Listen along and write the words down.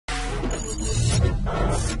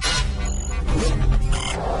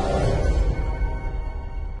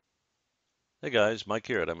Hey guys, Mike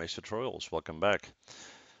here at MH Tutorials. Welcome back.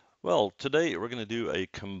 Well, today we're going to do a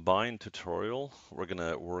combined tutorial. We're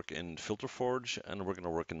going to work in FilterForge and we're going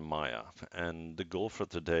to work in Maya. And the goal for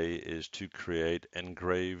today is to create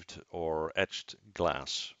engraved or etched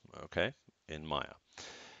glass, okay, in Maya.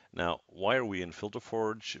 Now, why are we in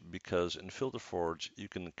FilterForge? Because in FilterForge, you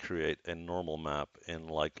can create a normal map in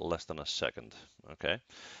like less than a second, okay?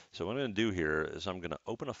 So what I'm going to do here is I'm going to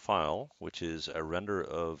open a file, which is a render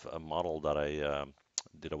of a model that I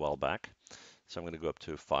did a while back. So I'm going to go up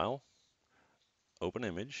to File, Open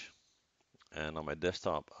Image, and on my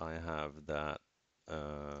desktop, I have that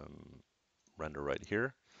render right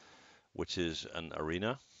here, which is an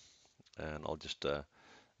arena. And I'll just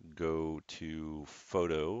go to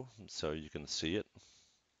Photo so you can see it.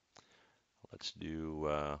 Let's do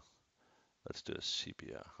Let's do a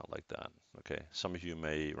sepia. I like that. Okay, some of you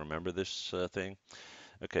may remember this thing.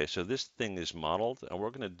 Okay, so this thing is modeled, and what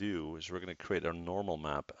we're going to do is we're going to create a normal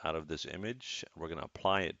map out of this image. We're going to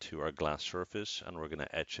apply it to our glass surface, and we're going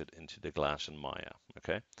to etch it into the glass in Maya.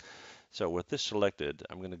 Okay, so with this selected,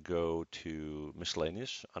 I'm going to go to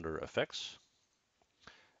Miscellaneous under Effects,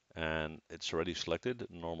 and it's already selected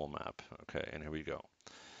Normal Map. Okay, and here we go.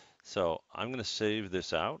 So I'm going to save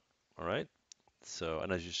this out. All right. So,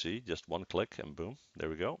 and as you see, just one click and boom, there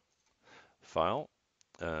we go. File.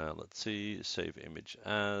 Let's see, save image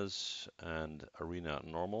as and arena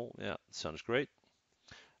normal. Yeah, sounds great.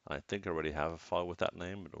 I think I already have a file with that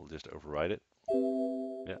name, but we'll just override it.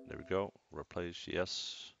 Yeah, there we go. Replace,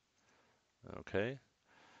 yes. Okay,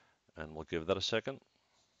 and we'll give that a second.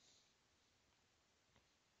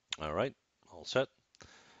 All right, all set.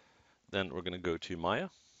 Then we're going to go to Maya,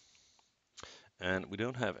 and we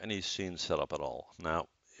don't have any scene set up at all. Now,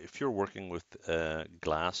 if you're working with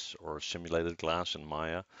glass or simulated glass in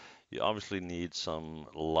Maya, you obviously need some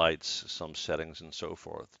lights, some settings, and so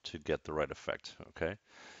forth to get the right effect, okay?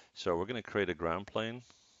 So we're going to create a ground plane.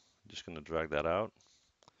 I'm just going to drag that out,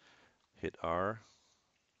 hit R,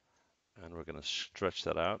 and we're going to stretch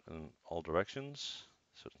that out in all directions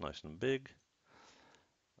so it's nice and big.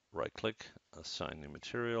 Right click, assign new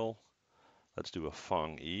material. Let's do a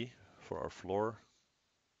Fong E for our floor.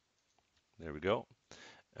 There we go.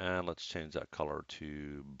 And let's change that color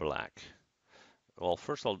to black. Well,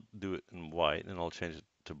 first I'll do it in white and I'll change it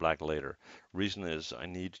to black later. Reason is I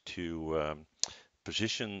need to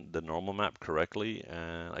position the normal map correctly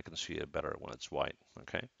and I can see it better when it's white.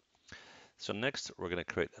 Okay. So next we're going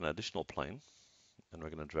to create an additional plane and we're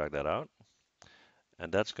going to drag that out.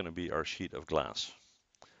 And that's going to be our sheet of glass.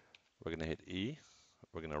 We're going to hit E.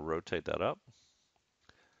 We're going to rotate that up.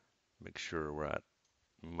 Make sure we're at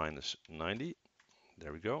minus 90.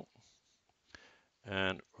 There we go.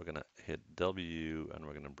 And we're going to hit W and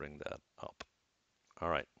we're going to bring that up. All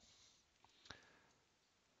right.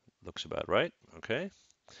 Looks about right. Okay.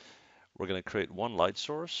 We're going to create one light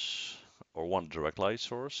source or one direct light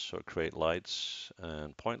source. So create lights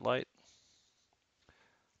and point light.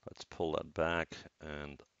 Let's pull that back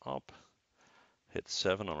and up. Hit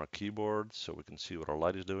 7 on our keyboard so we can see what our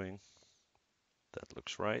light is doing. That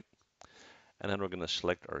looks right. And then we're going to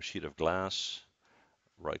select our sheet of glass,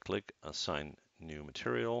 right click, assign new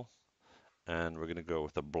material, and we're going to go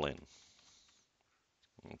with a blend.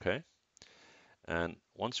 Okay. And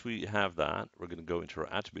once we have that, we're going to go into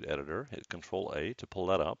our attribute editor, hit Control A to pull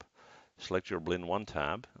that up, select your Blend 1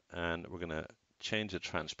 tab, and we're going to change the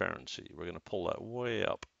transparency. We're going to pull that way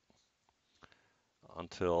up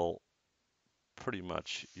until pretty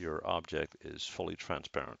much your object is fully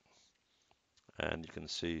transparent. And you can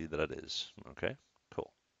see that it is. Okay,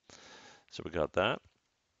 cool. So we got that.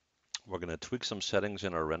 We're going to tweak some settings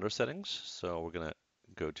in our render settings. So we're going to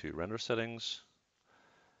go to Render Settings.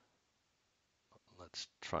 Let's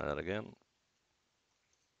try that again.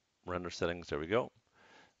 Render Settings, there we go.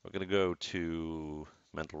 We're going to go to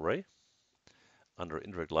Mental Ray. Under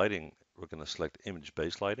Indirect Lighting, we're going to select Image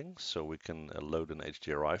Based Lighting so we can load an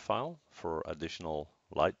HDRI file for additional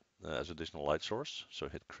light as additional light source. So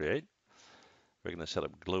hit Create. We're going to set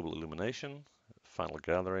up Global Illumination, Final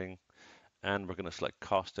Gathering, and we're going to select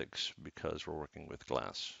Caustics because we're working with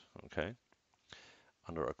glass. Okay.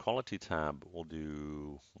 Under our Quality tab, we'll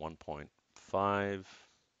do 1.5.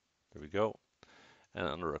 There we go. And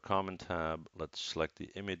under a Common tab, let's select the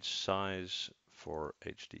image size for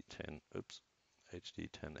HD10. Oops. HD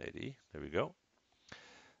 1080. There we go.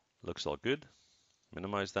 Looks all good.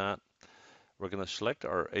 Minimize that. We're going to select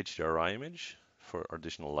our HDRI image for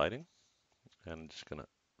additional lighting. And I'm just going to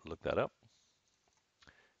look that up.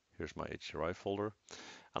 Here's my HDRI folder.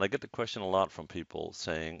 And I get the question a lot from people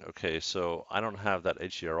saying, okay, so I don't have that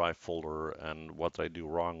HDRI folder and what did I do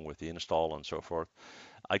wrong with the install and so forth.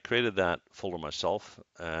 I created that folder myself,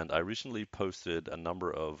 and I recently posted a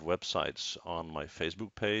number of websites on my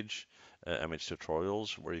Facebook page, image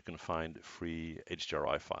tutorials, where you can find free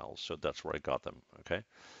HDRI files. So that's where I got them. Okay,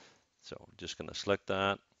 so I'm just going to select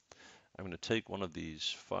that. I'm going to take one of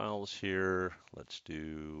these files here. Let's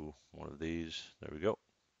do one of these. There we go.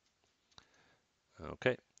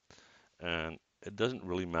 Okay, and it doesn't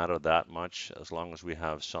really matter that much as long as we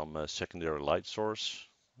have some secondary light source,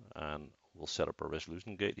 and we'll set up a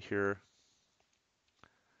resolution gate here.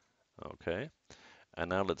 Okay, and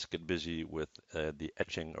now let's get busy with the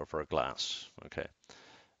etching of our glass. Okay,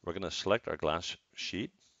 we're going to select our glass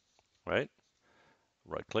sheet, right?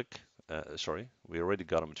 Right click. Sorry, we already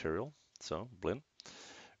got a material, so blend.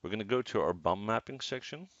 We're going to go to our bump mapping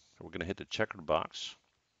section. We're going to hit the checkered box.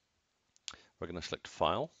 We're going to select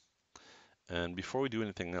File. And before we do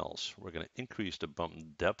anything else, we're going to increase the bump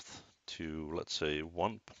depth to, let's say,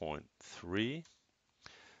 1.3.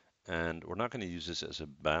 And we're not going to use this as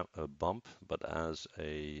a bump, but as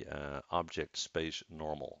a object space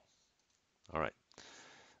normal. All right.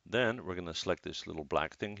 Then we're going to select this little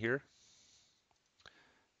black thing here,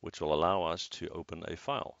 which will allow us to open a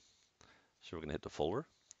file. So we're going to hit the folder.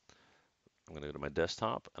 I'm going to go to my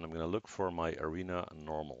desktop, and I'm going to look for my arena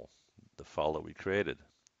normal, the file that we created,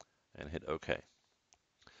 and hit OK.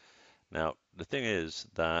 Now, the thing is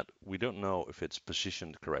that we don't know if it's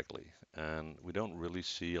positioned correctly, and we don't really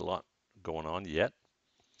see a lot going on yet.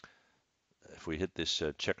 If we hit this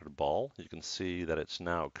checkered ball, you can see that it's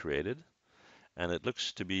now created, and it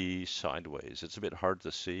looks to be sideways. It's a bit hard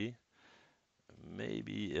to see.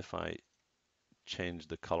 Maybe if I change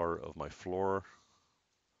the color of my floor,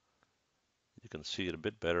 you can see it a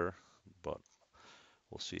bit better, but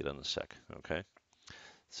we'll see it in a sec. Okay,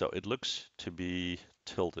 so it looks to be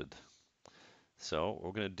tilted. So what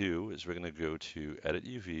we're going to do is we're going to go to Edit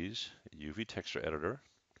UVs, UV Texture Editor,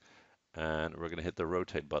 and we're going to hit the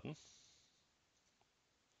Rotate button.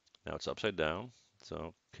 Now it's upside down,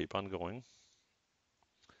 so keep on going.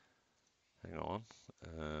 Hang on.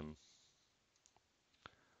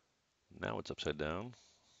 Now it's upside down.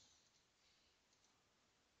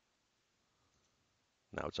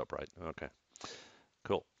 Now it's upright. Okay,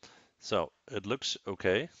 cool. So it looks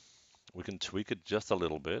okay. We can tweak it just a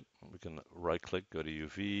little bit. We can right click, go to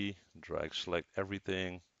UV, drag select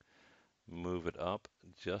everything, move it up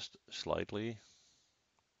just slightly.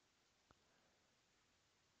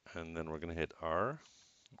 And then we're going to hit R,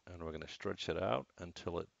 and we're going to stretch it out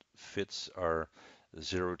until it fits our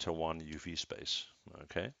 0 to 1 UV space.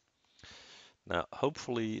 Okay. Now,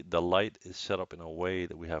 hopefully the light is set up in a way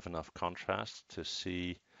that we have enough contrast to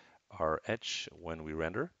see our etch when we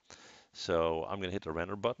render. So I'm going to hit the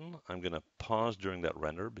render button. I'm going to pause during that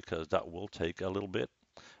render because that will take a little bit,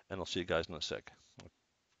 and I'll see you guys in a sec.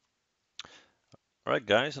 All right,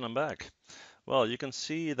 guys, and I'm back. Well, you can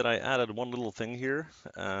see that I added one little thing here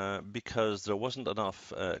because there wasn't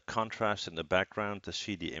enough contrast in the background to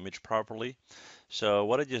see the image properly. So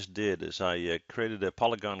what I just did is I created a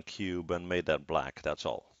polygon cube and made that black, that's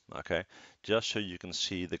all, okay? Just so you can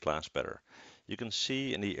see the glass better. You can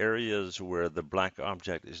see in the areas where the black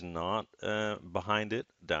object is not behind it,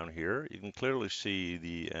 down here, you can clearly see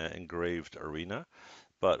the engraved arena.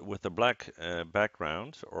 But with the black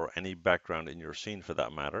background, or any background in your scene for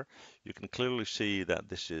that matter, you can clearly see that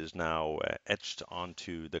this is now etched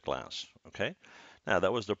onto the glass, okay? Now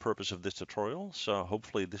that was the purpose of this tutorial, so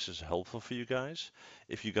hopefully this is helpful for you guys.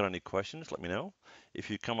 If you got any questions, let me know.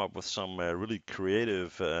 If you come up with some really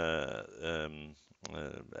creative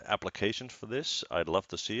applications for this, I'd love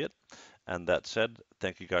to see it. And that said,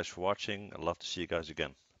 thank you guys for watching. I'd love to see you guys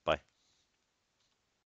again.